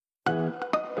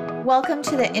Welcome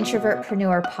to the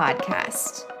Introvertpreneur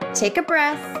podcast. Take a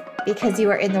breath because you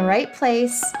are in the right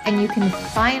place and you can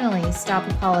finally stop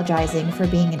apologizing for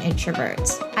being an introvert.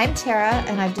 I'm Tara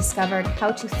and I've discovered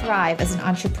how to thrive as an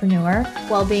entrepreneur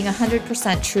while being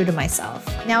 100% true to myself.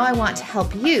 Now I want to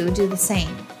help you do the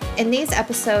same. In these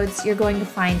episodes, you're going to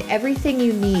find everything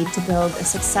you need to build a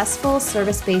successful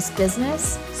service-based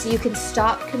business so you can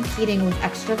stop competing with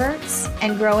extroverts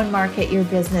and grow and market your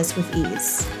business with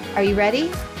ease. Are you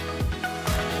ready?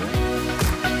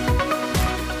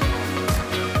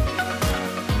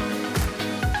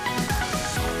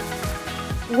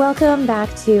 Welcome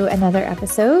back to another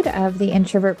episode of the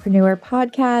Introvertpreneur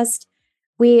podcast.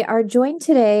 We are joined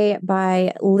today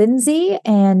by Lindsay,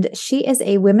 and she is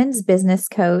a women's business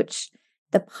coach,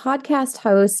 the podcast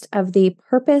host of the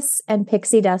Purpose and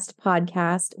Pixie Dust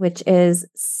podcast, which is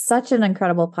such an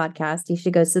incredible podcast. You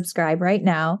should go subscribe right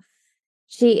now.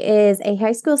 She is a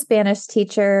high school Spanish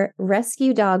teacher,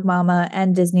 rescue dog mama,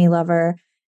 and Disney lover.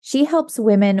 She helps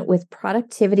women with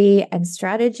productivity and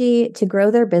strategy to grow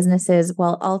their businesses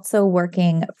while also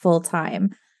working full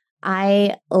time.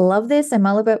 I love this. I'm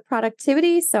all about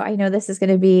productivity, so I know this is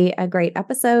going to be a great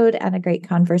episode and a great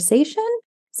conversation.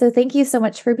 So thank you so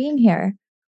much for being here.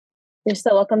 You're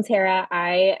so welcome, Tara.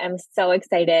 I am so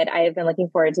excited. I have been looking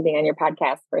forward to being on your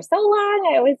podcast for so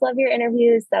long. I always love your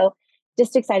interviews. So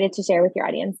just excited to share with your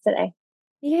audience today.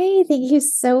 Yay. Thank you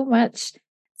so much.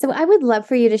 So I would love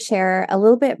for you to share a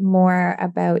little bit more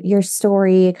about your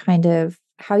story, kind of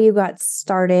how you got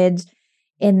started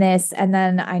in this. And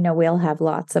then I know we'll have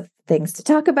lots of things to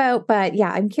talk about, but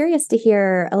yeah, I'm curious to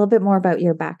hear a little bit more about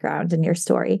your background and your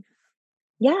story.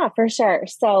 Yeah, for sure.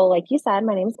 So like you said,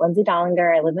 my name is Lindsay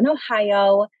Dollinger. I live in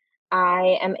Ohio.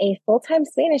 I am a full-time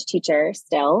Spanish teacher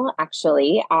still,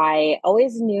 actually. I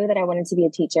always knew that I wanted to be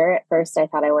a teacher. At first, I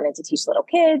thought I wanted to teach little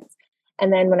kids.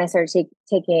 And then when I started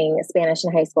taking Spanish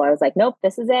in high school, I was like, nope,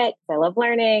 this is it. I love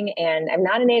learning. And I'm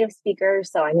not a native speaker.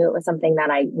 So I knew it was something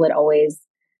that it would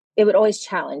always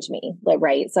challenge me,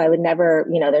 right? So I would never,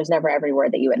 there's never every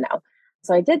word that you would know.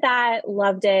 So I did that,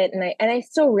 loved it. And I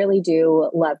still really do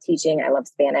love teaching. I love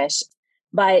Spanish.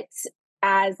 But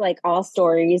as like all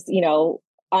stories,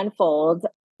 unfold,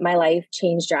 my life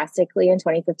changed drastically in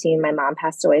 2015. My mom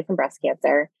passed away from breast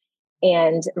cancer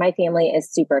and my family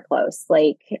is super close.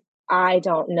 Like, I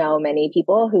don't know many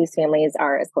people whose families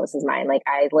are as close as mine. Like,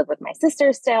 I live with my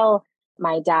sister still.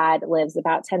 My dad lives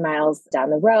about 10 miles down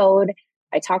the road.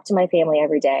 I talk to my family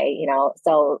every day,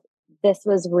 so this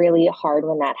was really hard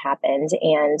when that happened.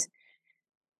 And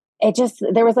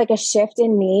there was like a shift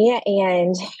in me,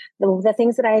 and the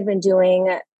things that I had been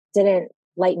doing didn't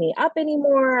light me up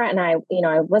anymore. And I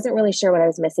wasn't really sure what I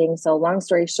was missing. So long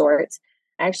story short,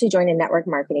 I actually joined a network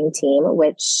marketing team,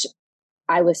 which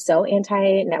I was so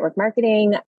anti-network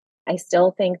marketing. I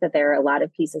still think that there are a lot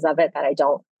of pieces of it that I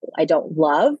don't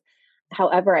love.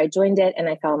 However, I joined it and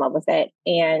I fell in love with it.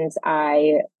 And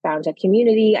I found a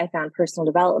community. I found personal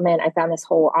development. I found this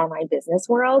whole online business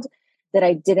world that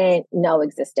I didn't know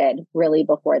existed really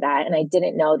before that. And I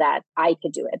didn't know that I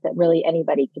could do it, that really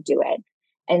anybody could do it.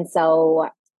 And so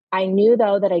I knew,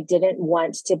 though, that I didn't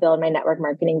want to build my network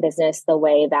marketing business the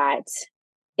way that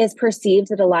is perceived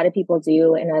that a lot of people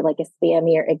do in a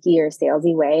spammy or icky or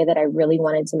salesy way, that I really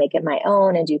wanted to make it my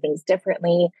own and do things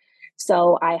differently.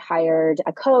 So I hired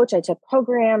a coach, I took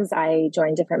programs, I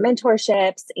joined different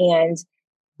mentorships and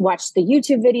watched the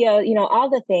YouTube video, all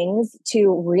the things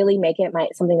to really make it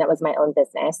something that was my own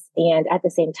business. And at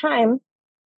the same time,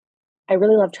 I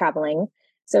really love traveling.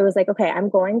 So it was like, okay, I'm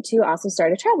going to also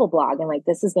start a travel blog. And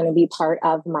this is going to be part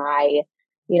of my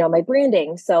my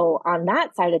branding. So on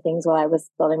that side of things, while I was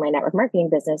building my network marketing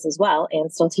business as well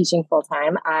and still teaching full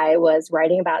time, I was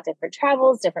writing about different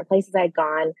travels, different places I'd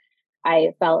gone.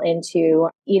 I fell into,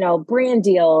 brand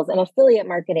deals and affiliate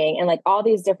marketing and all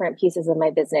these different pieces of my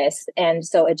business. And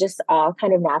so it just all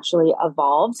kind of naturally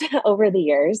evolved over the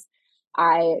years.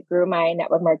 I grew my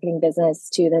network marketing business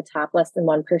to the top less than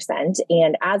 1%.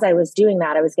 And as I was doing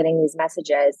that, I was getting these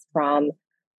messages from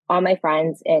all my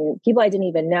friends and people I didn't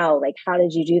even know, how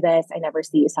did you do this? I never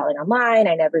see you selling online.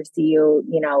 I never see you,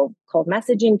 cold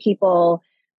messaging people.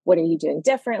 What are you doing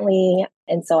differently?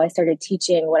 And so I started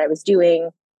teaching what I was doing,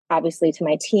 obviously to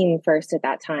my team first at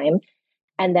that time.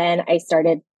 And then I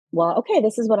started, okay,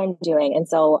 this is what I'm doing. And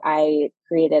so I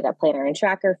created a planner and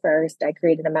tracker first. I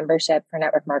created a membership for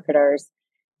network marketers.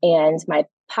 And my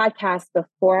podcast,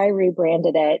 before I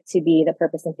rebranded it to be the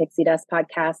Purpose and Pixie Dust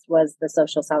podcast, was the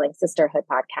Social Selling Sisterhood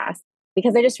podcast,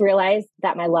 because I just realized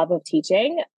that my love of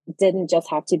teaching didn't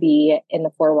just have to be in the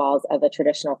four walls of a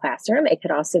traditional classroom. It could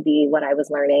also be what I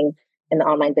was learning in the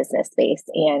online business space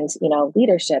and,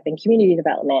 leadership and community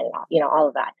development, all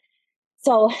of that.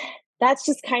 So that's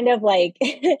just kind of like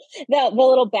the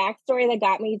little backstory that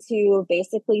got me to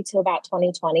basically to about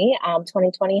 2020.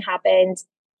 2020 happened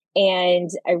and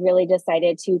I really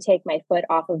decided to take my foot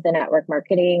off of the network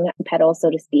marketing pedal, so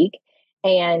to speak,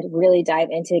 and really dive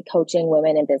into coaching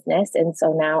women in business. And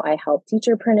so now I help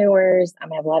teacherpreneurs.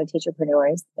 I have a lot of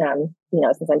teacherpreneurs,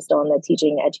 since I'm still in the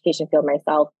teaching education field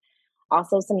myself,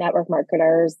 also some network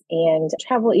marketers and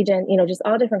travel agent, just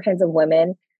all different kinds of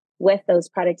women with those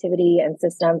productivity and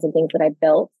systems and things that I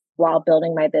built while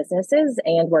building my businesses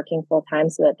and working full time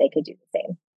so that they could do the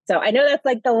same. So I know that's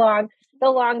like the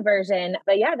long version,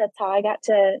 but yeah, that's how I got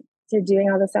to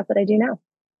doing all the stuff that I do now.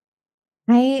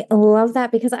 I love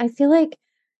that because I feel like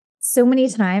so many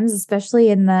times, especially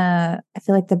in the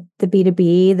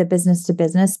B2B, the business to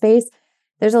business space,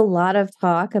 there's a lot of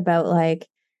talk about like,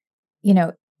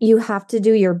 you have to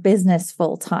do your business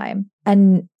full time.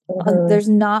 And there's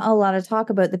not a lot of talk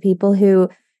about the people who,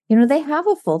 they have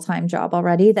a full-time job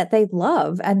already that they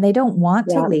love and they don't want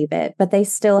to leave it, but they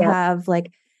still have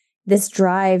like this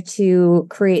drive to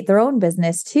create their own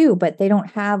business too, but they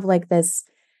don't have like this,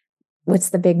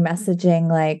 what's the big messaging,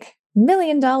 like $1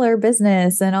 million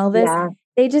business and all this. Yeah.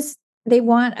 They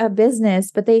want a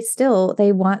business, but they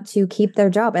want to keep their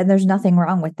job, and there's nothing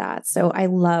wrong with that. So I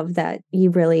love that you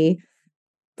really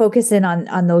focus in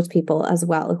on those people as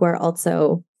well, who are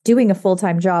also doing a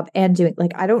full-time job and doing,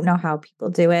 like, I don't know how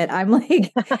people do it. I'm like,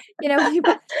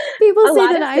 people people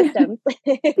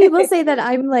say that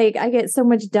I'm like, I get so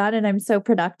much done and I'm so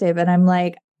productive. And I'm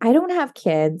like, I don't have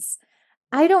kids.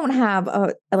 I don't have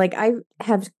I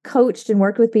have coached and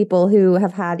worked with people who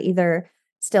have had either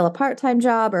still a part-time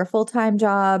job or a full-time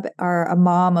job or a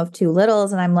mom of two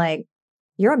littles. And I'm like,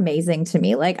 you're amazing to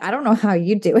me. Like, I don't know how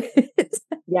you do it.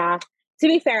 Yeah. To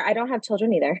be fair, I don't have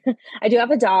children either. I do have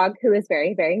a dog who is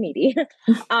very, very needy.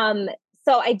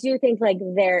 So I do think like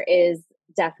there is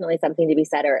definitely something to be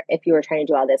said, or if you were trying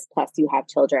to do all this, plus you have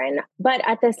children, but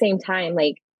at the same time,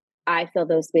 like I fill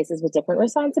those spaces with different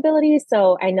responsibilities.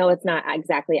 So I know it's not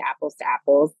exactly apples to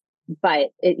apples, but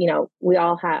we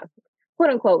all have, quote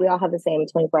unquote, we all have the same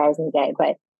 24 hours in a day,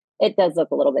 but it does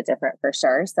look a little bit different for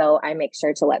sure. So I make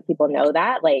sure to let people know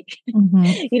that, like,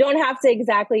 you don't have to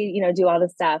exactly, do all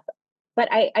this stuff. But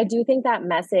I do think that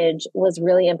message was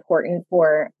really important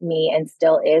for me and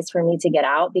still is for me to get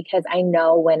out, because I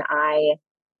know when I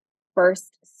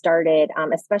first started,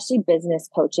 especially business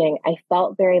coaching, I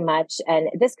felt very much, and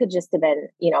this could just have been,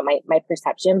 my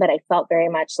perception, but I felt very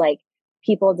much like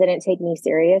people didn't take me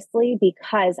seriously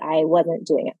because I wasn't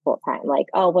doing it full time. Like,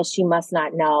 oh, well, she must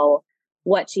not know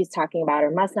what she's talking about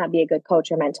or must not be a good coach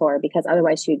or mentor because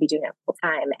otherwise she would be doing it full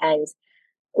time. And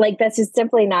like, that's just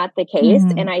simply not the case.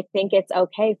 And I think it's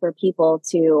okay for people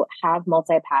to have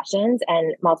multi-passions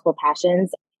and multiple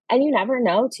passions. And you never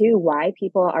know too, why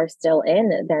people are still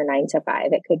in their 9 to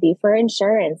 5. It could be for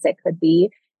insurance. It could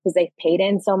be because they've paid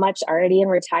in so much already in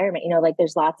retirement, like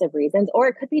there's lots of reasons, or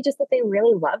it could be just that they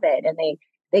really love it and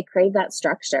they crave that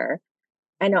structure.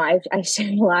 I know I share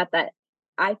a lot that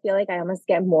I feel like I almost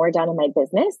get more done in my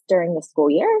business during the school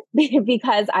year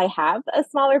because I have a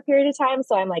smaller period of time.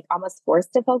 So I'm like almost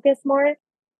forced to focus more,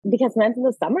 because when it's in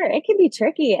the summer, it can be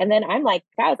tricky. And then I'm like,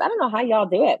 guys, I don't know how y'all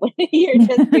do it when you're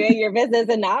just doing your business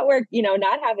and not work,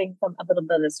 not having a little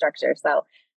bit of structure. So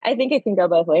I think it can go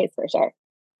both ways for sure.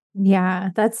 Yeah,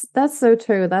 that's so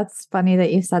true. That's funny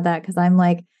that you said that, because I'm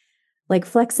like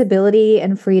flexibility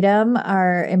and freedom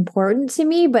are important to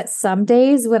me. But some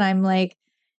days when I'm like,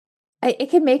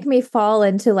 it can make me fall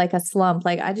into like a slump.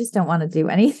 Like, I just don't want to do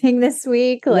anything this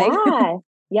week. Like,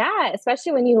 yeah.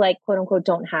 Especially when you like, quote unquote,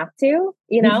 don't have to,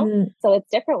 So it's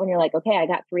different when you're like, okay, I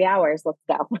got 3 hours. Let's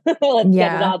go. Let's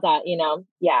get it all done,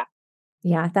 Yeah.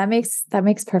 Yeah. That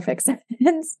makes perfect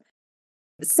sense.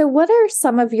 So what are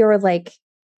some of your like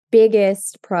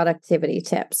biggest productivity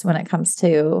tips when it comes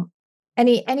to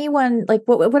anyone, like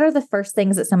what are the first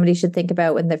things that somebody should think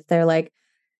about when if they're like,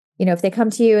 if they come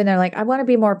to you and they're like, I want to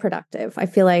be more productive. I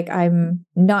feel like I'm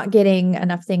not getting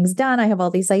enough things done. I have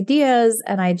all these ideas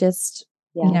and I just,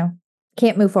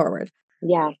 can't move forward.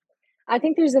 Yeah. I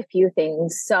think there's a few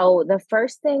things. So the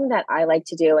first thing that I like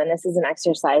to do, and this is an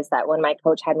exercise that when my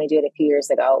coach had me do it a few years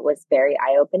ago, was very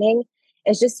eye-opening,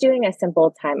 is just doing a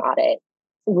simple time audit,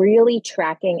 really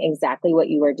tracking exactly what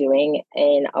you are doing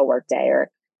in a workday, or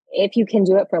if you can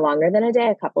do it for longer than a day,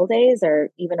 a couple days, or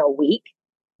even a week,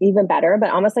 even better,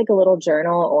 but almost like a little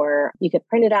journal, or you could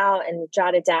print it out and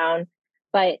jot it down.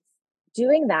 But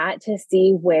doing that to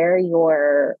see where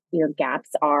your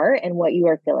gaps are and what you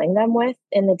are filling them with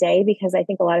in the day, because I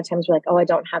think a lot of times we're like, oh, I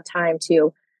don't have time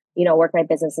to work my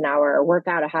business an hour or work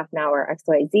out a half an hour,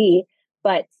 XYZ.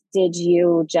 But did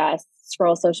you just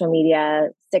scroll social media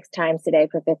 6 times a day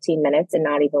for 15 minutes and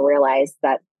not even realize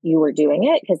that you were doing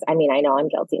it? Because I know I'm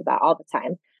guilty of that all the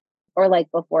time. Or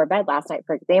like before bed last night,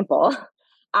 for example,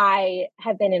 I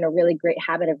have been in a really great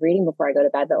habit of reading before I go to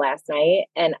bed. But last night,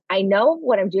 and I know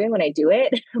what I'm doing when I do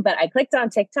it, but I clicked on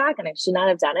TikTok and I should not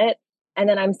have done it. And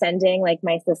then I'm sending like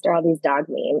my sister all these dog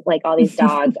memes, like all these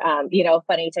dog,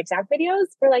 funny TikTok videos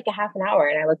for like a half an hour.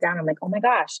 And I look down, I'm like, oh my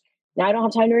gosh, now I don't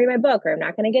have time to read my book, or I'm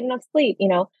not going to get enough sleep.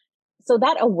 So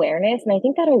that awareness, and I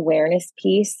think that awareness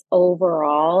piece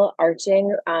overall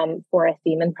arching for a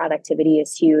theme in productivity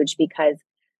is huge, because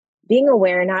being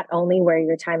aware not only where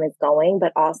your time is going,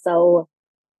 but also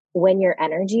when your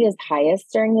energy is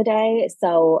highest during the day.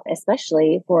 So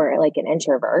especially for like an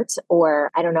introvert,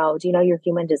 or I don't know, do you know your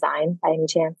human design by any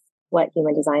chance? What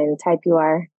human design type you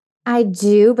are? I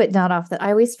do, but not off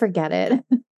I always forget it.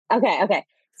 Okay.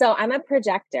 So I'm a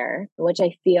projector, which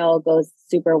I feel goes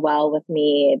super well with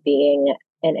me being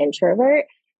an introvert.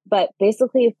 But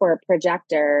basically for a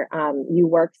projector, you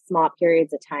work small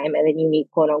periods of time and then you need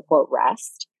quote unquote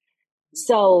rest.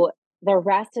 So the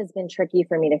rest has been tricky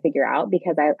for me to figure out,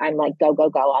 because I'm like, go, go,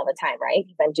 go all the time, right?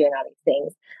 Because I'm doing all these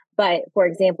things. But for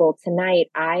example, tonight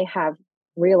I have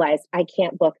realized I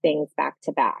can't book things back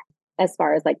to back as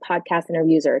far as like podcast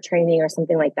interviews or training or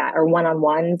something like that, or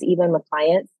one-on-ones, even with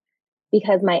clients,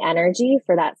 because my energy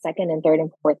for that second and third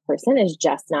and fourth person is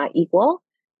just not equal.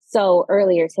 So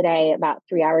earlier today, about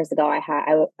 3 hours ago, I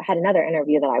had another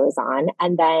interview that I was on,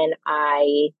 and then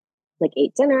I like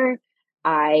ate dinner.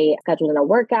 I scheduled in a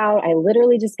workout. I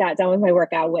literally just got done with my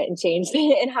workout, went and changed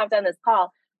and hopped on this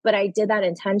call. But I did that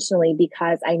intentionally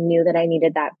because I knew that I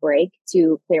needed that break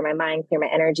to clear my mind, clear my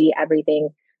energy, everything,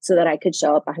 so that I could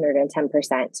show up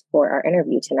 110% for our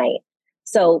interview tonight.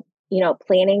 So,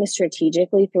 planning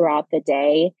strategically throughout the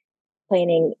day,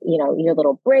 planning, your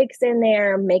little breaks in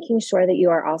there, making sure that you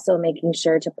are also making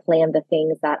sure to plan the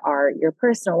things that are your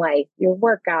personal life, your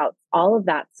workouts, all of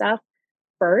that stuff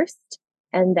first,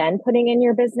 and then putting in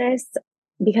your business,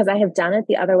 because I have done it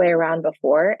the other way around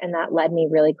before. And that led me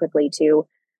really quickly to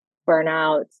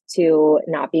burnout, to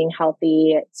not being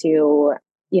healthy, to,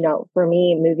 for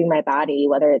me, moving my body,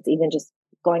 whether it's even just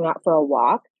going out for a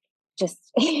walk, just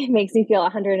makes me feel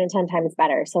 110 times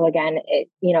better. So again, it,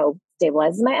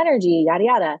 stabilizes my energy, yada,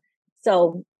 yada.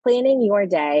 So planning your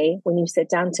day when you sit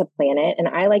down to plan it. And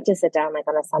I like to sit down like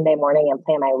on a Sunday morning and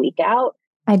plan my week out.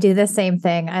 I do the same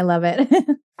thing. I love it.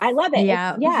 I love it.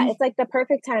 Yeah. It's like the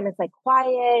perfect time. It's like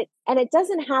quiet, and it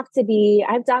doesn't have to be,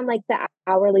 I've done like the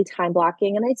hourly time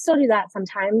blocking, and I still do that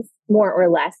sometimes more or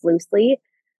less loosely,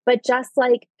 but just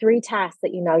like 3 tasks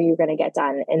that you're going to get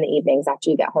done in the evenings after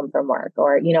you get home from work,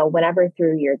 or, whenever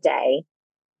through your day,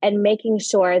 and making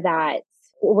sure that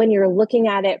when you're looking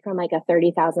at it from like a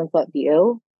 30,000 foot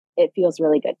view, it feels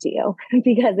really good to you.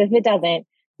 Because if it doesn't,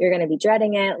 you're going to be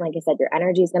dreading it. Like I said, your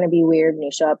energy is going to be weird when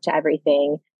you show up to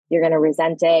everything. You're going to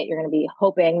resent it. You're going to be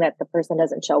hoping that the person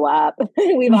doesn't show up.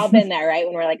 We've all been there, right?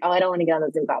 When we're like, oh, I don't want to get on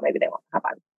the Zoom call. Maybe they won't hop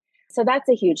on. So that's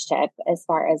a huge tip as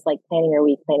far as like planning your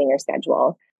week, planning your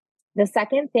schedule. The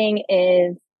second thing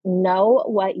is know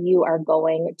what you are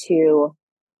going to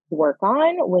work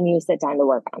on when you sit down to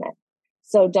work on it.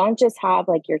 So don't just have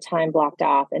like your time blocked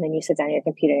off and then you sit down at your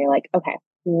computer and you're like, okay,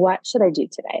 what should I do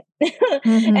today?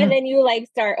 Mm-hmm. And then you like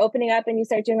start opening up and you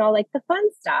start doing all like the fun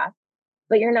stuff,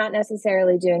 but you're not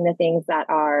necessarily doing the things that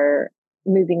are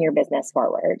moving your business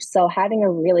forward. So having a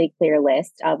really clear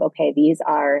list of, okay, these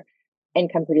are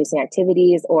income producing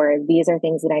activities, or these are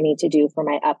things that I need to do for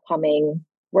my upcoming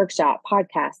workshop,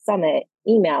 podcast, summit,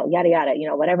 email, yada, yada,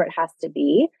 whatever it has to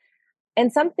be.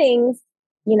 And some things,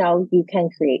 you can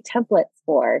create templates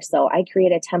for. So I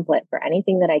create a template for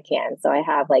anything that I can. So I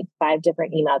have like 5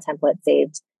 different email templates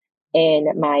saved in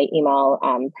my email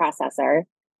processor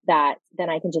that then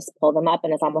I can just pull them up,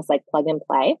 and it's almost like plug and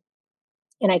play.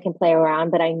 And I can play around,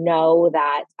 but I know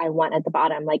that I want at the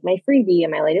bottom, like my freebie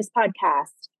and my latest podcast,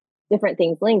 different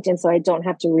things linked. And so I don't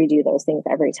have to redo those things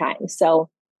every time. So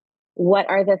what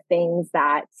are the things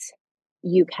that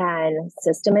you can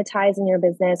systematize in your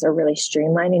business or really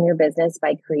streamline in your business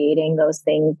by creating those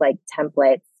things like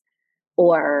templates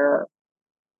or,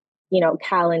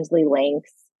 Calendly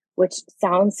links, which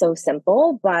sounds so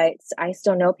simple, but I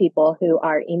still know people who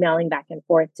are emailing back and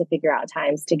forth to figure out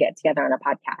times to get together on a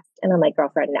podcast. And I'm like,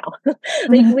 girlfriend, no.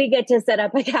 Like we get to set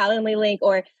up a Calendly link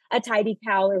or a Tidy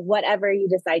Cal or whatever you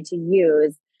decide to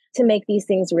use to make these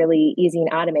things really easy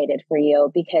and automated for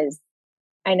you. Because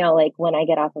I know like when I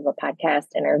get off of a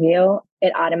podcast interview,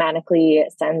 it automatically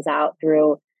sends out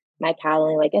through my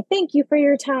Calendly, like a thank you for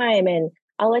your time. And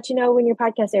I'll let you know when your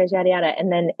podcast airs, yada, yada.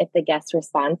 And then if the guest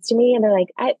responds to me and they're like,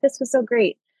 this was so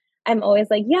great, I'm always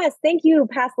like, yes, thank you,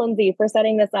 past Lindsay, for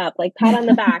setting this up, like pat on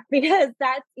the back, because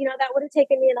that's, that would have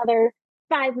taken me another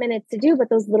 5 minutes to do, but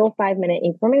those little 5-minute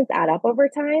increments add up over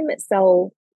time.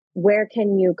 So where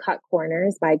can you cut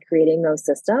corners by creating those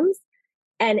systems?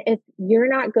 And if you're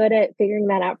not good at figuring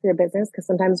that out for your business, because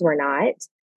sometimes we're not,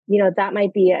 that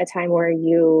might be a time where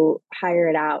you hire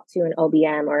it out to an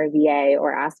OBM or a VA,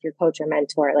 or ask your coach or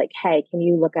mentor, like, hey, can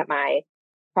you look at my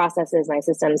processes, my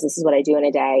systems? This is what I do in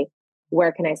a day.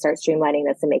 Where can I start streamlining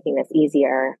this and making this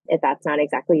easier? If that's not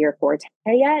exactly your forte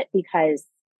yet, because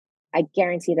I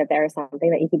guarantee that there is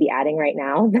something that you could be adding right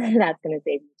now that's going to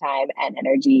save you time and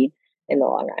energy in the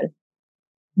long run.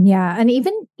 Yeah. And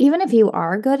even if you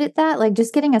are good at that, like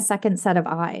just getting a second set of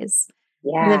eyes.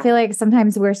 Yeah. I feel like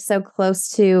sometimes we're so close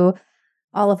to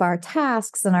all of our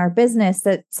tasks and our business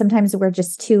that sometimes we're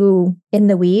just too in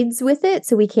the weeds with it.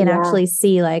 So we can't actually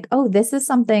see like, oh, this is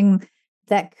something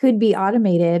that could be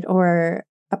automated, or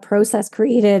a process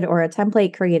created, or a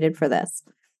template created for this.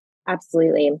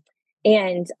 Absolutely.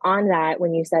 And on that,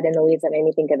 when you said in the weeds, that made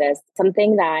me think of this,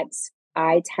 something that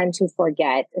I tend to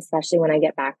forget, especially when I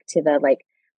get back to the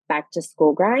back to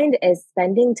school grind, is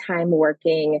spending time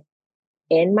working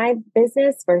in my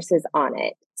business versus on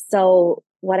it. So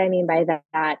what I mean by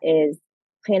that is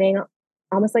planning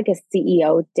almost like a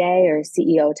CEO day or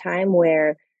CEO time,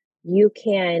 where you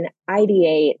can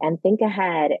ideate and think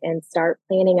ahead and start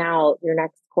planning out your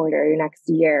next quarter, your next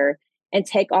year, and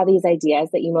take all these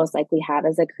ideas that you most likely have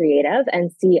as a creative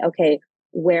and see, okay,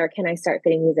 where can I start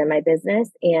fitting these in my business,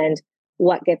 and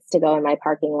what gets to go in my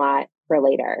parking lot for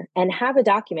later, and have a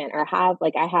document, or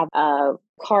I have a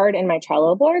card in my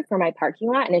Trello board for my parking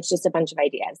lot, and it's just a bunch of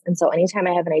ideas. And so anytime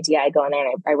I have an idea, I go in there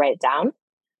and I write it down,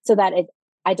 so that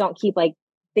I don't keep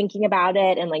thinking about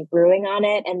it and brewing on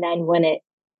it. And then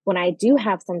when I do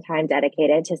have some time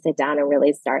dedicated to sit down and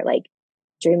really start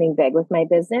dreaming big with my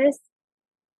business,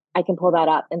 I can pull that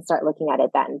up and start looking at it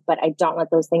then. But I don't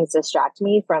let those things distract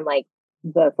me from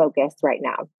the focus right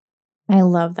now. I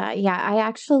love that. Yeah, I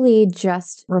actually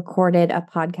just recorded a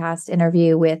podcast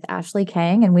interview with Ashley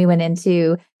Kang, and we went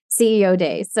into CEO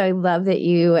Day. So I love that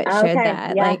you shared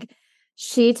that. Yeah.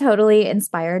 She totally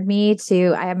inspired me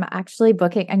to, I'm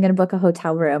going to book a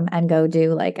hotel room and go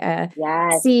do a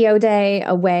CEO Day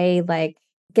away,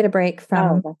 get a break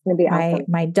from that's gonna be awesome.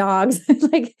 my dogs,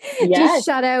 just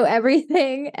shut out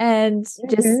everything and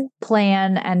just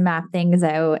plan and map things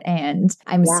out. And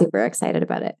I'm super excited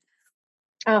about it.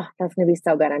 Oh, that's going to be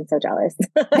so good. I'm so jealous.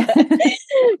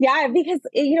 Yeah, because,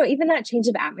 even that change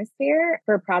of atmosphere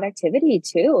for productivity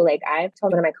too. I've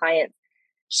told one of my clients,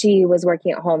 she was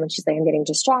working at home and she's like, I'm getting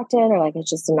distracted, or I'm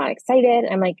not excited.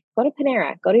 I'm like, go to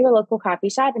Panera, go to your local coffee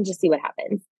shop and just see what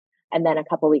happens. And then a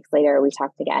couple of weeks later, we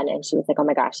talked again and she was like, oh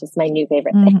my gosh, this is my new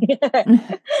favorite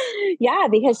thing. Yeah,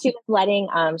 because she was letting,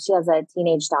 she has a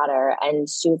teenage daughter and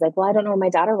she was like, well, I don't know what my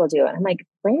daughter will do. And I'm like,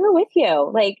 bring her with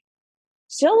you.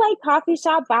 She'll coffee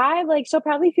shop vibe. She'll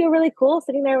probably feel really cool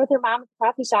sitting there with her mom at the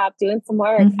coffee shop doing some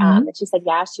work. And she said,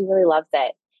 yeah, she really loves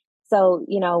it. So,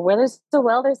 where there's a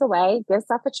will, there's a way. Give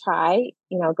stuff a try,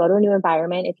 go to a new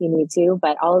environment if you need to,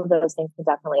 but all of those things can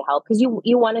definitely help, because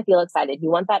you want to feel excited.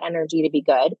 You want that energy to be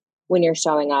good when you're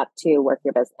showing up to work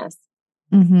your business.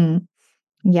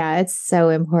 Yeah, it's so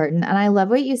important. And I love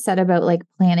what you said about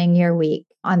planning your week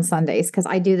on Sundays, because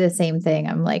I do the same thing.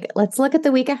 I'm like, let's look at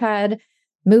the week ahead,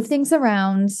 move things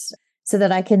around so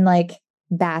that I can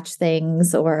batch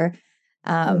things, or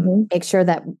make sure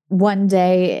that one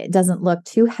day it doesn't look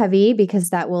too heavy, because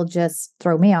that will just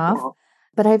throw me off. Yeah.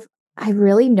 But I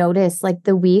really noticed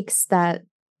the weeks that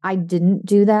I didn't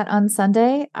do that on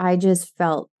Sunday, I just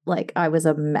felt like I was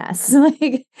a mess.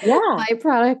 My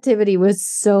productivity was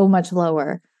so much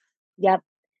lower. Yep.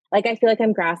 I feel like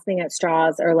I'm grasping at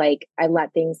straws, or I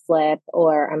let things slip,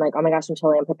 or I'm like, oh my gosh, I'm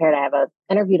totally unprepared. I have an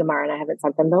interview tomorrow and I haven't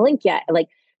sent them the link yet.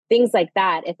 Things like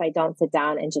that. If I don't sit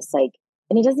down and just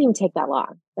and it doesn't even take that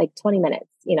long, 20 minutes,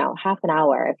 half an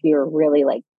hour, if you're really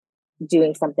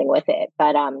doing something with it.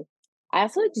 But I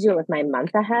also like to do it with my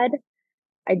month ahead.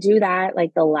 I do that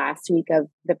the last week of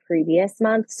the previous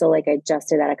month. So I just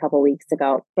did that a couple weeks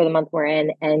ago for the month we're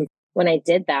in. And when I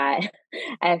did that,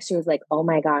 I actually was like, oh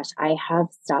my gosh, I have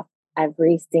stuff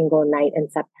every single night in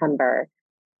September.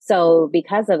 So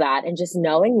because of that, and just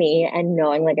knowing me and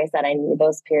knowing, like I said, I need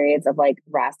those periods of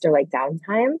rest or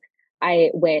downtime,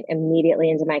 I went immediately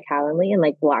into my Calendly and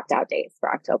blocked out days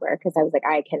for October, because I was like,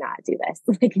 I cannot do this.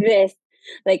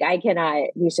 I cannot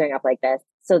be showing up like this.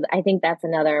 So I think that's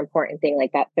another important thing,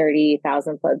 that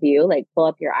 30,000 foot view, pull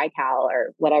up your iCal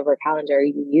or whatever calendar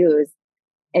you use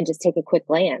and just take a quick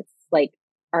glance.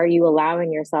 are you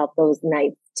allowing yourself those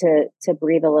nights to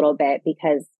breathe a little bit?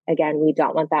 Because again, we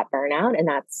don't want that burnout. And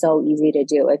that's so easy to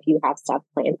do if you have stuff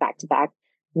planned back to back,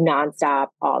 nonstop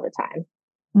all the time.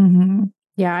 Mm-hmm.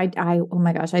 Yeah, oh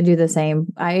my gosh, I do the same.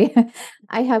 I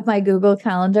have my Google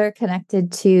Calendar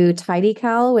connected to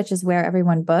TidyCal, which is where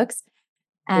everyone books.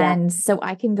 Yeah. And so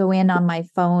I can go in on my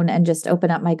phone and just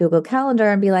open up my Google Calendar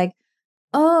and be like,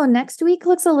 oh, next week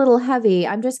looks a little heavy.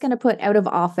 I'm just going to put out of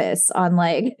office on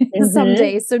like some Mm-hmm.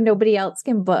 days so nobody else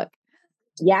can book.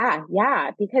 Yeah.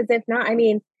 Yeah. Because if not, I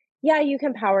mean, yeah, you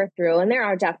can power through. And there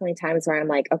are definitely times where I'm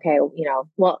like, okay,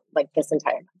 well, like this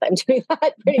entire month, I'm doing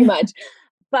that pretty much.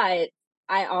 But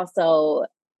I also,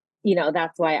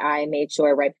 that's why I made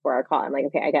sure right before our call, I'm like,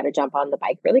 okay, I got to jump on the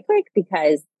bike really quick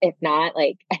because if not,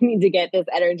 like I need to get this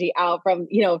energy out from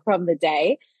the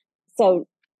day. So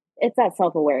it's that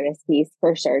self-awareness piece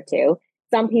for sure too.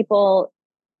 Some people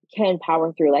can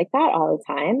power through like that all the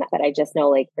time, but I just know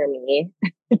like for me,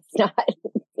 it's not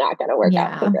going to work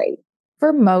out so Yeah. great.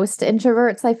 For most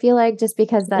introverts, I feel like just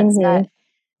because that's Mm-hmm. not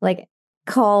like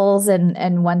calls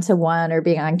and one-to-one or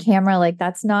being on camera, like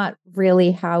that's not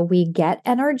really how we get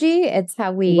energy. It's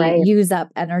how we Right. use up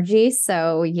energy.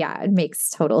 So yeah, it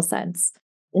makes total sense.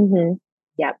 Mm-hmm.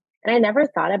 Yep. And I never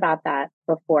thought about that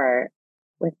before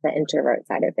with the introvert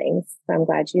side of things. So I'm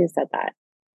glad you said that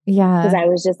because Yeah. I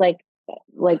was just like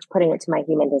putting it to my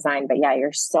human design. But yeah,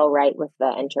 you're so right with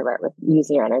the introvert with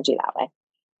using your energy that way.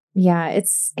 Yeah,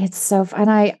 it's so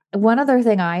fun. One other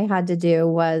thing I had to do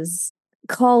was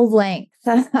call length.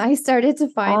 I started to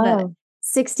find that Oh.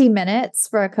 60 minutes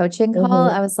for a coaching call,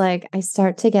 Mm-hmm. I was like, I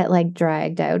start to get like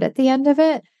dragged out at the end of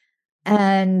it.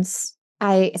 And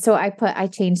I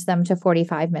changed them to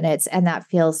 45 minutes and that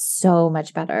feels so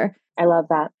much better. I love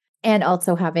that. And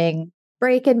also having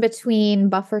break in between,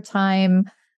 buffer time,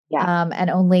 Yeah. and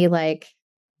only like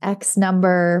X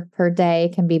number per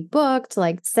day can be booked,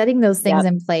 like setting those things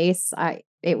Yep. in place.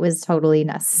 It was totally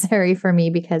necessary for me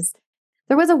because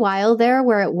there was a while there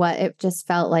where it just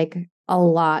felt like a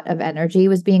lot of energy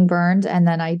was being burned. And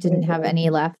then I didn't have Mm-hmm. any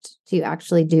left to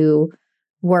actually do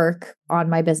work on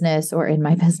my business or in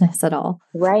my business at all.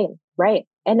 Right. Right.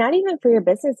 And not even for your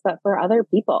business, but for other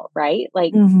people, right?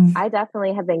 Like Mhm. I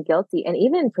definitely have been guilty. And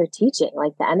even for teaching,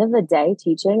 like the end of the day,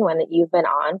 teaching when you've been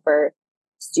on for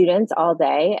students all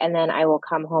day, and then I will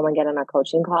come home and get on a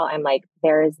coaching call. I'm like,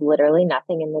 there is literally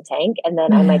nothing in the tank. And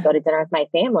then I might go to dinner with my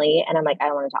family and I'm like, I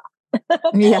don't want to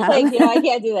talk. Yeah. Like, I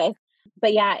can't do this.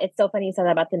 But yeah, it's so funny you said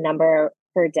that about the number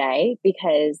per day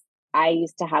because I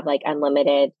used to have like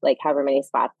unlimited, like however many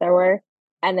spots there were.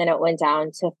 And then it went down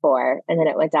to 4, and then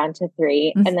it went down to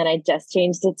 3, and then I just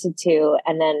changed it to 2.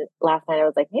 And then last night I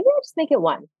was like, maybe I'll just make it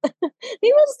 1.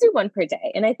 Maybe I'll just do 1 per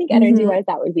day. And I think energy Mhm. wise,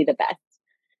 that would be the best.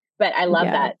 But I love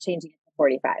Yeah. that changing it to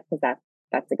 45 because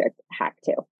that's a good hack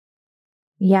too.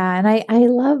 Yeah, and I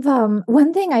love,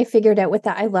 one thing I figured out with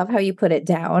that, I love how you put it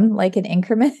down, like, in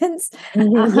increments,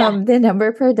 Mm-hmm. Yeah. the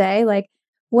number per day, like,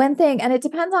 one thing and it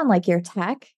depends on, like, your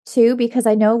tech too, because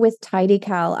I know with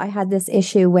TidyCal, I had this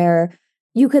issue where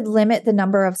you could limit the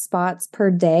number of spots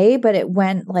per day, but it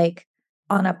went, like,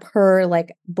 on a per,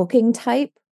 like, booking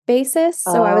type basis,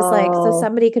 so I was like so Oh,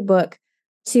 somebody could book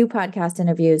 2 podcast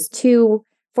interviews, 2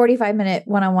 45-minute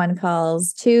one-on-one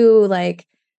calls, 2, like,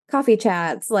 coffee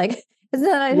chats, like, and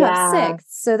then I'd have yeah. 6.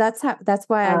 So that's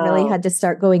why I really Oh, had to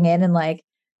start going in and like,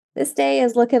 this day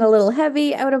is looking a little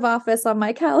heavy out of office on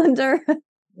my calendar.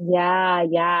 yeah.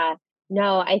 Yeah.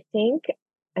 No,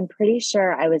 I'm pretty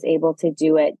sure I was able to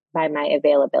do it by my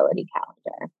availability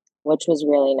calendar, which was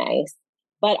really nice.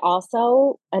 But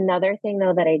also, another thing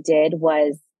though that I did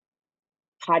was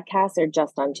podcasts are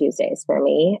just on Tuesdays for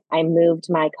me. I moved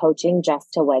my coaching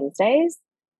just to Wednesdays.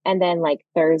 And then like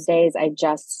Thursdays,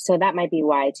 so that might be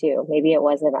why too. Maybe it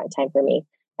wasn't on time for me.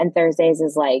 And Thursdays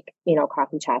is like,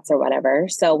 coffee chats or whatever.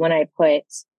 So when I put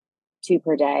 2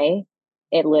 per day,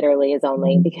 it literally is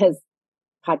only Mhm. because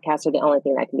podcasts are the only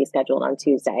thing that can be scheduled on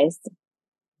Tuesdays.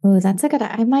 Ooh, that's a good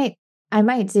I might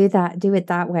do it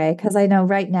that way because I know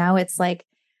right now it's like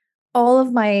all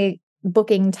of my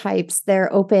booking types,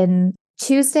 they're open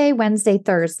Tuesday, Wednesday,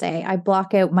 Thursday. I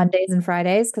block out Mondays and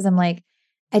Fridays because I'm like,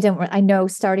 I know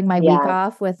starting my week Yeah.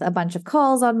 off with a bunch of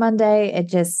calls on Monday,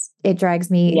 it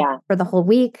drags me Yeah. for the whole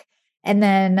week. And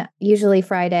then usually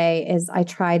Friday is I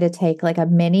try to take like a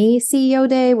mini CEO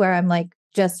day where I'm like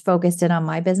just focused in on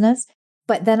my business.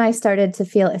 But then I started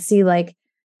to see like,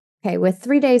 okay, with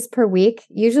 3 days per week,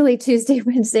 usually Tuesday,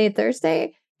 Wednesday, and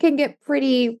Thursday can get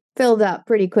pretty filled up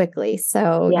pretty quickly.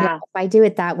 So, yeah, Yeah. if I do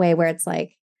it that way where it's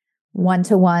like one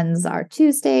to ones are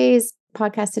Tuesdays,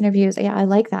 podcast interviews. Yeah, I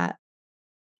like that.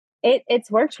 It's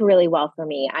worked really well for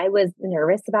me. I was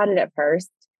nervous about it at first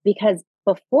because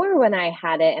before when I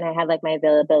had it and I had like my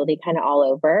availability kind of all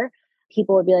over,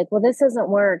 people would be like, well, this doesn't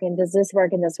work. And does this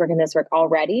work and this work and this work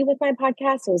already with my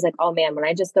podcast? So it was like, oh man, when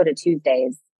I just go to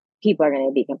Tuesdays, people are going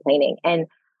to be complaining. And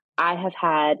I have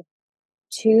had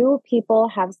two people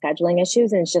have scheduling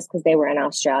issues, and it's just because they were in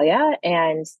Australia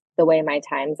and the way my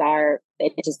times are,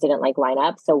 it just didn't like line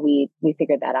up. So we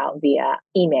figured that out via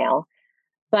email.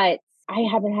 But I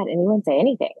haven't had anyone say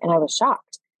anything, and I was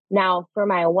shocked. Now, for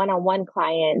my one-on-one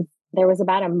clients, there was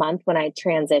about a month when I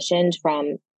transitioned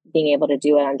from being able to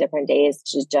do it on different days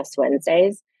to just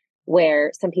Wednesdays,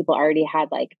 where some people already had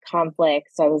like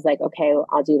conflicts. So I was like, okay,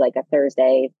 I'll do like a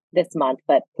Thursday this month,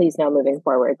 but please know moving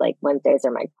forward, like Wednesdays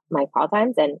are my call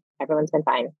times, and everyone's been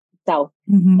fine. So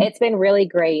it's been really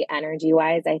great energy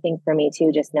wise, I think, for me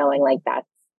too, just knowing like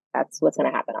that's what's going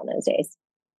to happen on those days.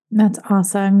 That's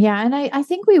awesome. Yeah. And I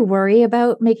think we worry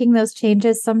about making those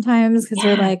changes sometimes because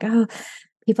we're like, oh,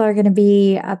 people are going to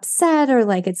be upset or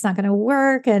like it's not going to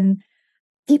work. And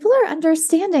people are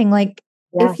understanding. Like,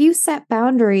 Yeah. if you set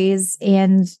boundaries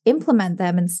and implement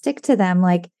them and stick to them,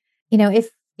 like,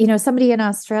 if, somebody in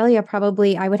Australia,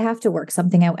 probably I would have to work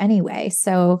something out anyway.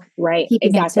 So Right. keeping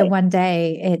it to Exactly. one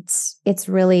day, it's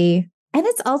really, and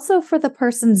it's also for the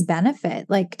person's benefit,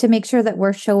 like to make sure that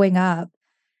we're showing up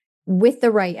with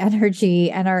the right energy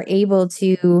and are able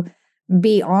to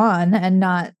be on and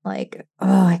not like,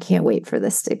 oh, I can't wait for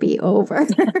this to be over.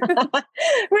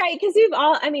 Right. Because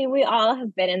we all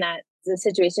have been in that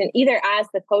situation, either as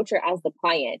the coach or as the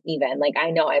client, even. Like, I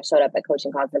know I've showed up at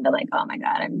coaching calls and been like, oh my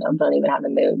God, I don't even have the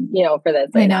mood, for this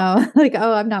I right now. know. Like,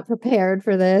 oh, I'm not prepared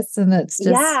for this. And it's just,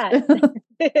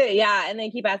 Yeah. Yeah. And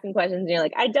they keep asking questions and you're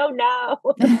like, I don't know.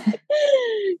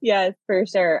 Yes, for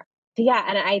sure. Yeah.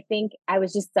 And I think I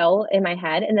was just so in my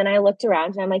head. And then I looked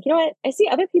around and I'm like, you know what? I see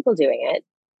other people doing it.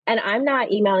 And I'm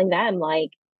not emailing them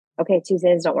like, okay,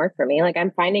 Tuesdays don't work for me. Like,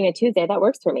 I'm finding a Tuesday that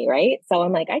works for me. Right. So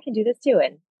I'm like, I can do this too.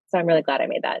 And so I'm really glad I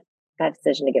made that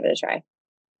decision to give it a try.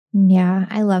 yeah,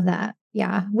 I love that.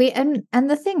 Yeah. And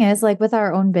the thing is, like with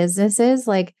our own businesses,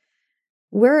 like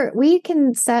we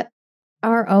can set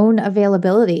our own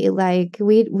availability. Like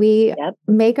we Yep.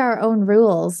 make our own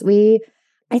rules.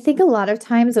 I think a lot of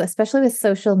times, especially with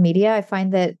social media, I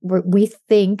find that we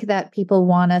think that people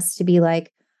want us to be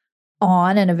like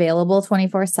on and available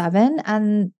 24/7.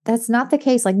 And that's not the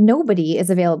case. Like nobody is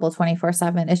available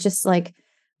 24/7. It's just like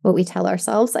what we tell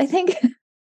ourselves, I think.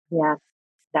 Yeah.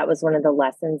 That was one of the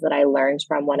lessons that I learned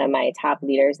from one of my top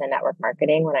leaders in network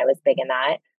marketing when I was big in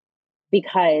that,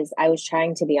 because I was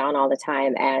trying to be on all the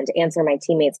time and answer my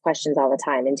teammates' questions all the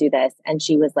time and do this. And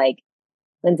she was like,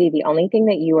 Lindsay, the only thing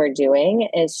that you are doing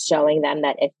is showing them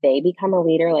that if they become a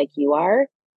leader like you are,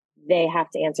 they have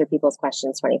to answer people's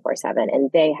questions 24/7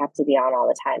 and they have to be on all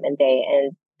the time. And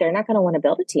they're not going to want to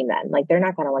build a team then. Like, they're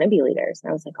not going to want to be leaders. And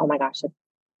I was like, oh my gosh,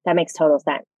 that makes total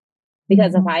sense.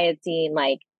 Because if Mhm. I had seen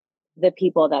like the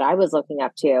people that I was looking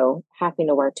up to having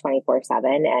to work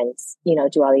 24/7 and,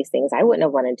 do all these things, I wouldn't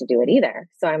have wanted to do it either.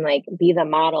 So I'm like, be the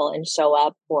model and show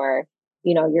up for,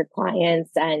 your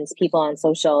clients and people on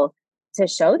social to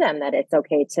show them that it's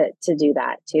okay to do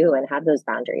that too and have those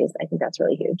boundaries. I think that's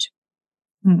really huge.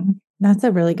 That's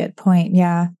a really good point.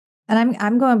 Yeah. And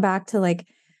I'm going back to like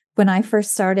when I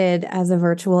first started as a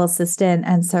virtual assistant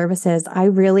and services, I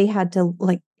really had to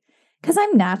like, because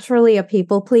I'm naturally a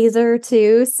people pleaser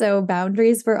too. So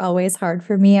boundaries were always hard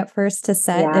for me at first to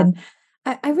set. Yeah. And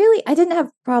I didn't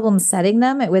have problems setting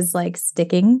them. It was like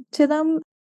sticking to them.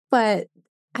 But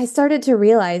I started to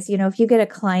realize, if you get a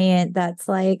client that's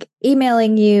like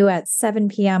emailing you at 7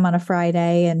 p.m. on a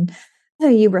Friday and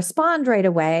you respond right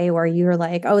away, or you're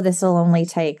like, oh, this will only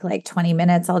take like 20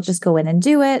 minutes. I'll just go in and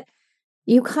do it.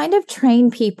 You kind of train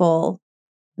people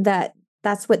that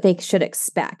that's what they should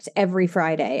expect every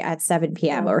Friday at 7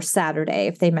 p.m. Yeah. or Saturday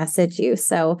if they message you.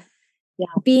 So Yeah.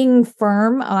 being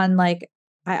firm on like,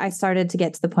 I started to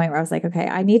get to the point where I was like, okay,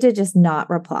 I need to just not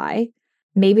reply.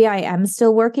 Maybe I am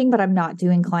still working, but I'm not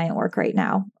doing client work right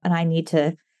now. And I need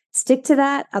to stick to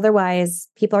that. Otherwise,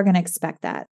 people are going to expect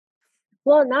that.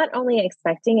 Well, not only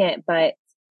expecting it, but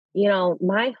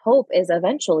my hope is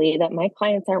eventually that my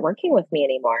clients aren't working with me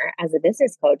anymore as a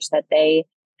business coach, that they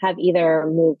have either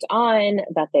moved on,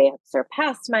 that they have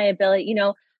surpassed my ability,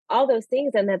 all those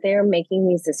things, and that they're making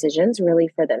these decisions really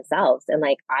for themselves. And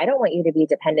like, I don't want you to be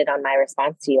dependent on my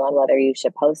response to you on whether you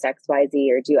should post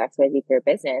XYZ or do XYZ for your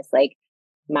business. Like,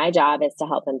 my job is to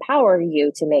help empower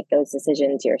you to make those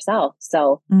decisions yourself.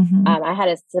 So Mhm. I had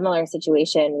a similar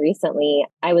situation recently.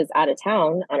 I was out of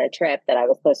town on a trip that I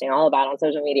was posting all about on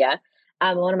social media.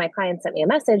 One of my clients sent me a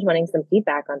message wanting some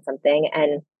feedback on something.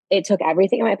 And it took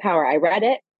everything in my power. I read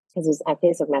it because it was a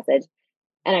Facebook message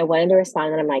and I wanted to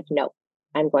respond. And I'm like, no,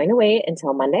 I'm going to wait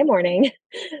until Monday morning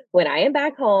when I am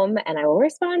back home and I will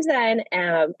respond then.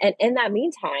 And in that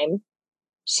meantime,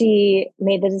 she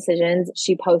made the decisions.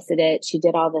 She posted it. She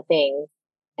did all the things.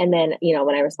 And then,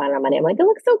 when I responded on Monday, I'm like, it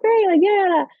looks so great. Like,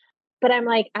 yeah. But I'm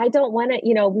like, I don't want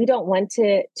to, we don't want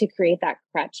to create that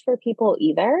crutch for people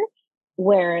either,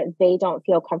 where they don't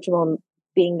feel comfortable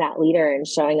being that leader and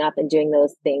showing up and doing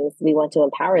those things. We want to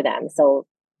empower them. So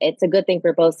it's a good thing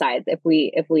for both sides if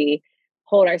we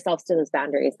hold ourselves to those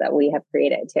boundaries that we have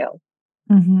created too.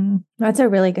 Mm-hmm. That's a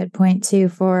really good point too,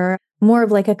 for more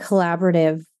of like a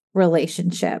collaborative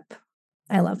relationship.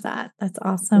 I love that. That's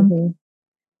awesome. Mm-hmm.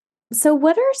 So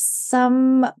what are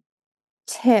some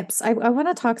tips? I want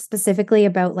to talk specifically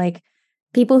about like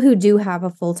people who do have a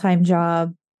full-time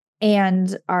job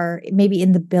and are maybe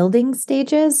in the building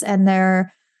stages and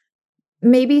they're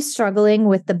maybe struggling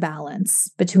with the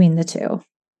balance between the two.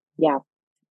 Yeah.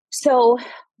 So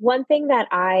one thing that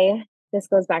this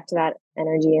goes back to that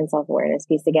energy and self-awareness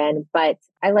piece again, but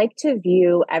I like to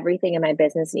view everything in my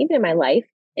business and even in my life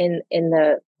in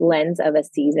the lens of a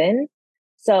season.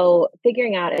 So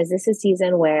figuring out, is this a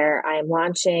season where I'm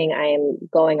launching, I'm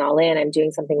going all in, I'm doing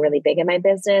something really big in my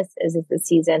business? Is this a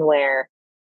season where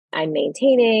I'm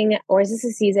maintaining, or is this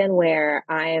a season where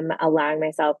I'm allowing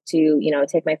myself to,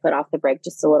 take my foot off the brake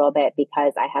just a little bit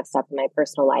because I have stuff in my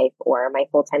personal life or my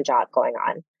full-time job going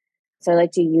on? So I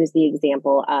like to use the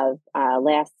example of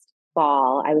last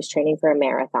fall, I was training for a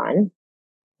marathon,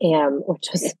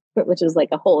 which was like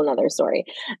a whole another story.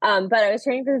 But I was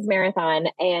training for this marathon,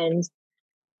 and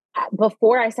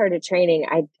before I started training,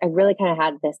 I really kind of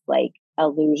had this like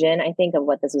illusion, I think, of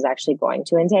what this was actually going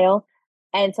to entail.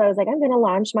 And so I was like, I'm going to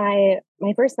launch my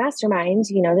first mastermind,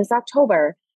 this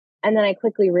October. And then I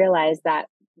quickly realized that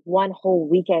one whole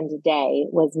weekend day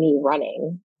was me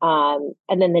running.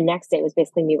 And then the next day was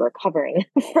basically me recovering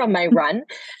from my run.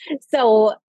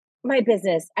 So my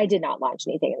business, I did not launch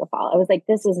anything in the fall. I was like,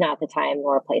 this is not the time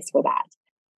nor place for that.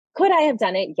 Could I have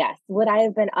done it? Yes. Would I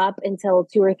have been up until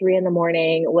 2 or 3 in the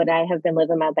morning? Would I have been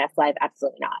living my best life?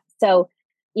 Absolutely not. So,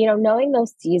 knowing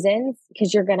those seasons,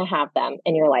 because you're going to have them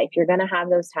in your life, you're going to have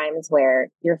those times where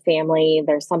your family,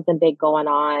 there's something big going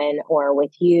on, or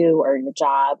with you or your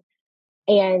job.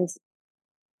 And,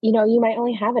 you might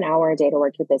only have an hour a day to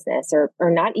work your business or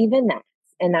not even that.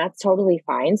 And that's totally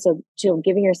fine. So,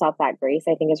 giving yourself that grace,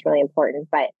 I think, is really important.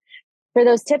 But for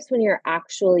those tips, when you're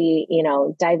actually,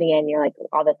 diving in, you're like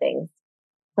all the things,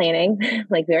 planning,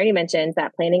 like we already mentioned,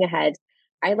 that planning ahead.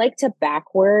 I like to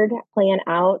backward plan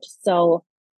out. So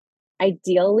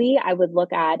ideally, I would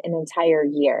look at an entire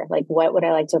year. Like, what would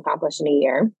I like to accomplish in a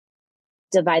year?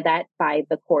 Divide that by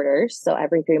the quarters. So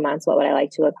every 3 months, what would I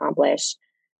like to accomplish?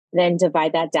 Then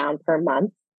divide that down per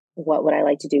month. What would I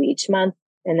like to do each month?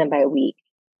 And then by a week.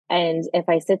 And if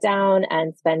I sit down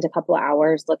and spend a couple of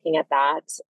hours looking at that,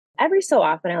 every so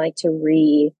often I like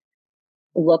to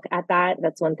look at that.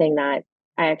 That's one thing that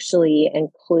I actually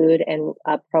include in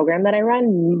a program that I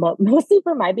run, mostly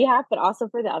for my behalf, but also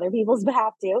for the other people's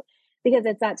behalf too, because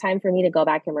it's that time for me to go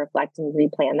back and reflect and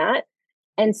replan that.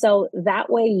 And so that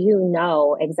way,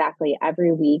 exactly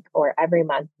every week or every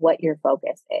month what your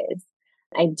focus is.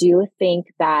 I do think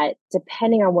that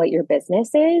depending on what your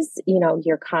business is,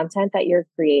 your content that you're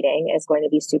creating is going to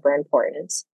be super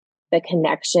important. The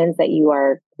connections that you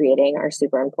are creating are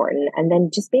super important. And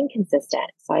then just being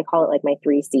consistent. So I call it like my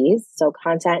 3 C's. So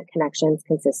content, connections,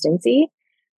 consistency,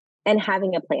 and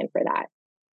having a plan for that.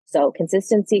 So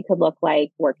consistency could look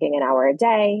like working an hour a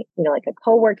day, like a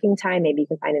co-working time. Maybe you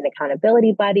can find an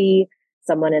accountability buddy,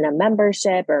 someone in a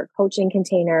membership or coaching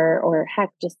container, or heck,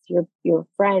 just your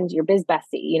friend, your biz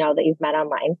bestie, that you've met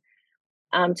online,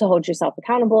 to hold yourself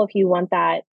accountable if you want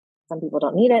that. Some people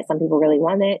don't need it. Some people really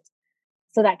want it.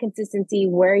 So that consistency,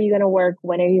 where are you going to work?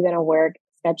 When are you going to work?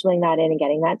 Scheduling that in and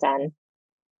getting that done.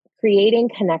 Creating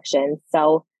connections.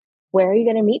 So where are you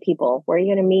going to meet people? Where are you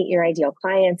going to meet your ideal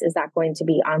clients? Is that going to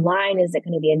be online? Is it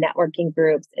going to be in networking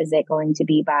groups? Is it going to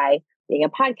be by being a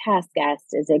podcast guest?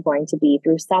 Is it going to be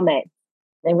through summits?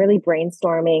 And really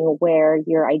brainstorming where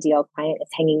your ideal client is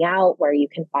hanging out, where you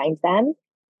can find them.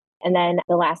 And then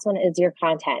the last one is your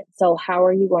content. So how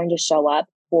are you going to show up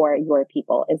for your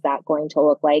people? Is that going to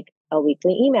look like a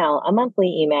weekly email, a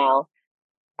monthly email?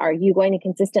 Are you going to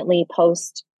consistently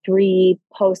post 3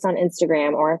 posts on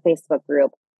Instagram or a Facebook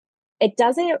group? It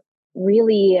doesn't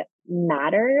really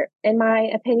matter, in my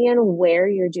opinion, where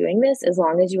you're doing this, as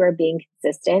long as you are being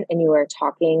consistent and you are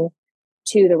talking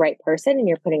to the right person and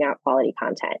you're putting out quality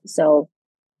content. So,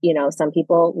 some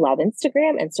people love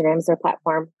Instagram. Instagram is their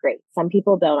platform. Great. Some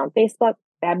people build on Facebook.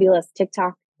 Fabulous.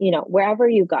 TikTok, wherever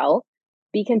you go,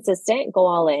 be consistent, go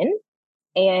all in,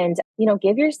 and,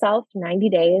 give yourself 90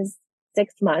 days,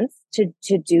 6 months to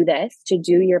do this, to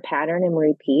do your pattern and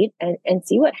repeat and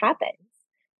see what happens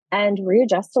and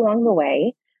readjust along the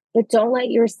way. But don't let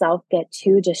yourself get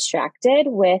too distracted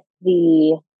with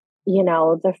the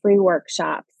free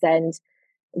workshops and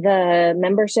the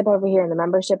membership over here and the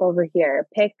membership over here.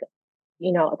 Pick,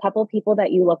 a couple of people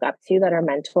that you look up to that are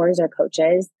mentors or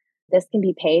coaches. This can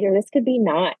be paid or this could be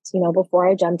not. Before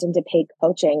I jumped into paid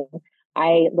coaching,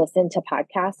 I listened to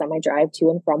podcasts on my drive to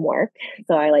and from work.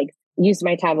 So I used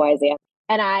my time wisely.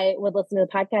 And I would listen to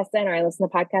the podcast then, or I listen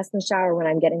to podcasts in the shower when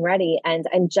I'm getting ready. And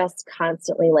I'm just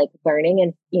constantly learning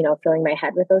and, filling my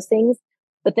head with those things.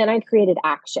 But then I created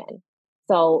action.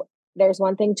 So there's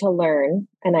one thing to learn,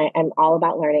 and I'm all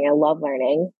about learning. I love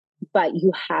learning, but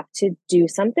you have to do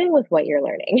something with what you're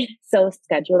learning. So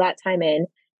schedule that time in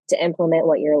to implement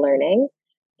what you're learning.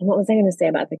 And what was I going to say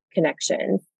about the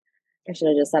connections? I should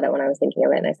have just said it when I was thinking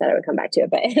of it, and I said I would come back to it,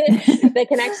 but the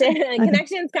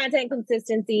connections, content,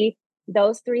 consistency,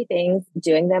 those three things,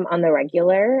 doing them on the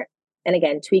regular. And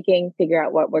again, tweaking, figure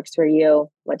out what works for you,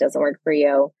 what doesn't work for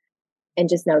you, and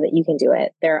just know that you can do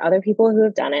it. There are other people who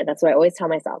have done it. That's what I always tell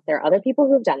myself. There are other people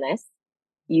who have done this.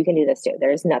 You can do this too.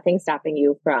 There's nothing stopping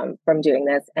you from doing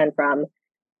this and from,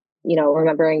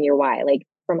 remembering your why,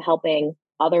 from helping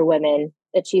other women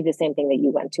achieve the same thing that you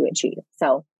want to achieve.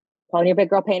 So pull on your big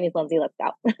girl panties, Lindsay, let's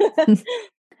go.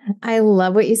 I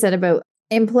love what you said about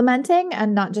implementing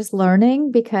and not just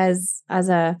learning, because as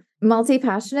a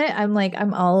multi-passionate, I'm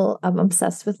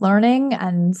obsessed with learning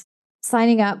and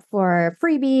signing up for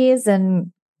freebies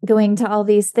and going to all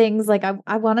these things.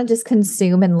 I want to just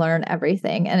consume and learn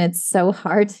everything. And it's so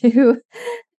hard to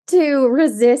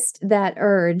resist that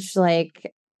urge.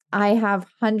 I have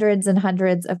hundreds and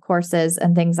hundreds of courses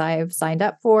and things I've signed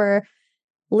up for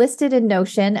listed in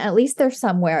Notion. At least they're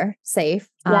somewhere safe.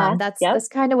 Yeah. That's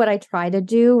kind of what I try to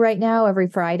do right now. Every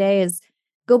Friday is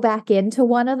go back into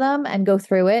one of them and go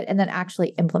through it and then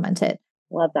actually implement it.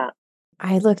 Love that.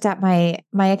 I looked at my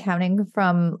accounting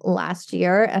from last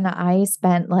year and I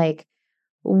spent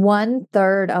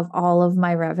 1/3 of all of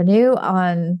my revenue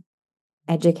on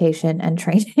education and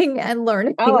training and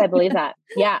learning. Oh, I believe that.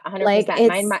 Yeah, 100%.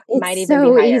 Mine might even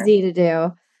so be higher. Easy to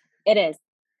do. It is.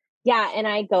 Yeah. And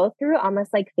I go through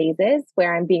almost phases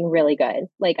where I'm being really good.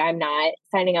 I'm not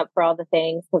signing up for all the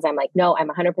things because I'm no, I'm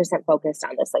 100% focused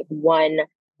on this one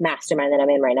mastermind that I'm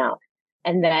in right now.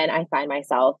 And then I find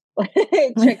myself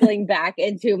trickling back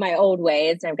into my old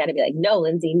ways. And I've got to be no,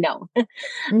 Lindsay, no.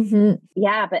 Mm-hmm.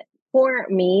 Yeah. But for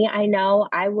me, I know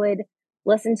I would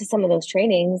listen to some of those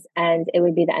trainings and it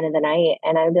would be the end of the night.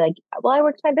 And I would be well, I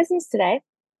worked my business today.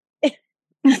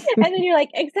 And then you're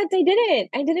except I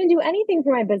didn't do anything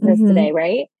for my business today.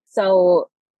 Right. So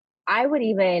I would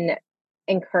even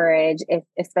encourage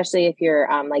especially if you're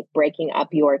breaking up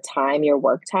your time, your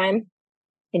work time,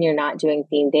 and you're not doing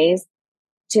theme days,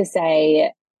 to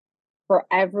say for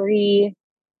every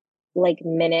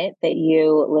minute that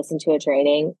you listen to a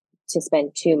training, to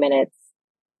spend 2 minutes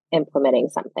implementing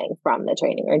something from the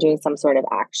training or doing some sort of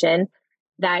action.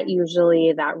 That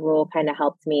rule kind of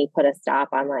helped me put a stop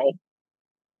on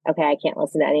okay, I can't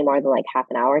listen to any more than half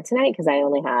an hour tonight because I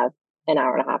only have an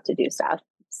hour and a half to do stuff.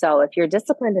 So if you're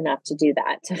disciplined enough to do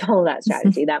that, to follow that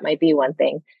strategy, that might be one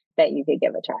thing that you could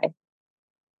give a try.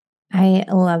 I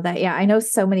love that. Yeah, I know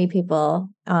so many people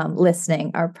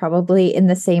listening are probably in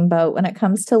the same boat when it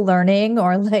comes to learning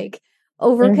or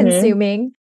over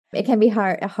consuming. It can be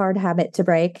a hard habit to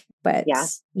break, but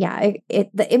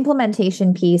the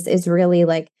implementation piece is really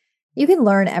you can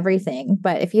learn everything,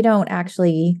 but if you don't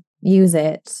actually use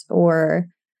it or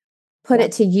put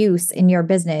it to use in your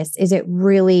business, is it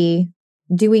really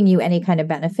doing you any kind of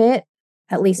benefit?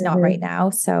 At least not right now.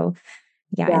 So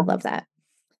I love that.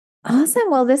 Awesome.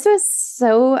 Well, this was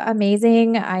so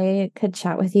amazing. I could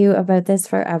chat with you about this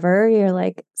forever.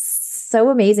 You're so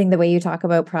amazing the way you talk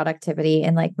about productivity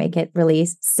and make it really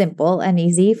simple and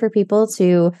easy for people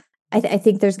to, I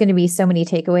think there's going to be so many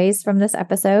takeaways from this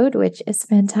episode, which is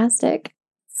fantastic.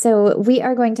 So we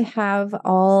are going to have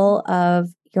all of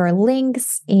your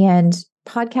links and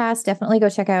podcasts. Definitely go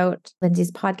check out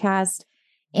Lindsay's podcast.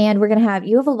 And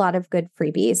you have a lot of good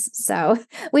freebies. So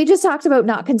we just talked about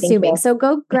not consuming. So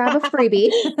go grab a freebie.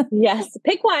 Yes.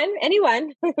 Pick one,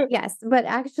 anyone. Yes. But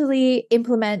actually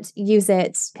implement, use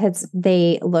it because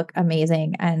they look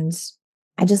amazing. And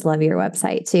I just love your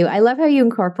website too. I love how you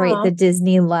incorporate the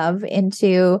Disney love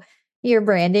into your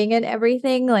branding and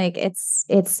everything. It's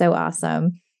so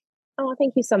awesome. Oh,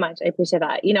 thank you so much. I appreciate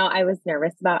that. I was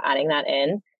nervous about adding that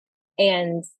in.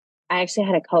 And I actually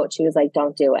had a coach who was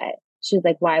don't do it. she was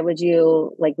like, why would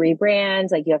you like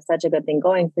rebrand? Like you have such a good thing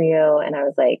going for you. And I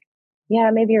was like, yeah,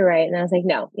 maybe you're right. And I was like,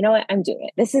 no, you know what? I'm doing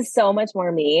it. This is so much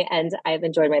more me. And I've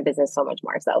enjoyed my business so much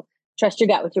more. So trust your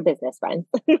gut with your business, friend.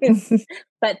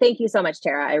 But thank you so much,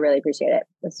 Tara. I really appreciate it.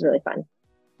 This is really fun.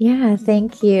 Yeah,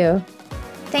 thank you.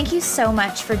 Thank you so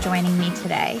much for joining me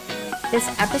today. This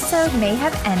episode may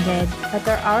have ended, but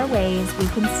there are ways we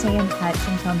can stay in touch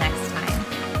until next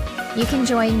time. You can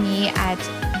join me at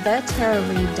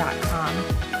thetarareed.com,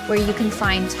 where you can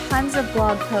find tons of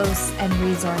blog posts and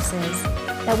resources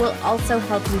that will also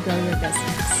help you grow your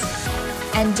business.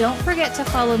 And don't forget to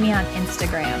follow me on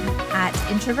Instagram at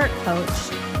Introvert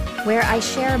Coach, where I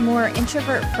share more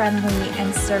introvert-friendly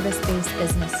and service-based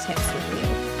business tips with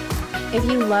you. If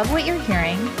you love what you're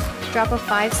hearing, drop a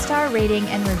 5-star rating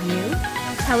and review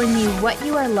telling me what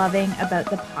you are loving about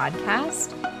the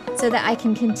podcast so that I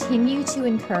can continue to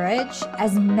encourage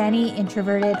as many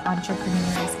introverted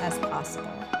entrepreneurs as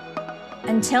possible.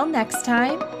 Until next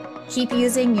time, keep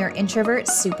using your introvert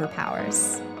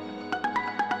superpowers.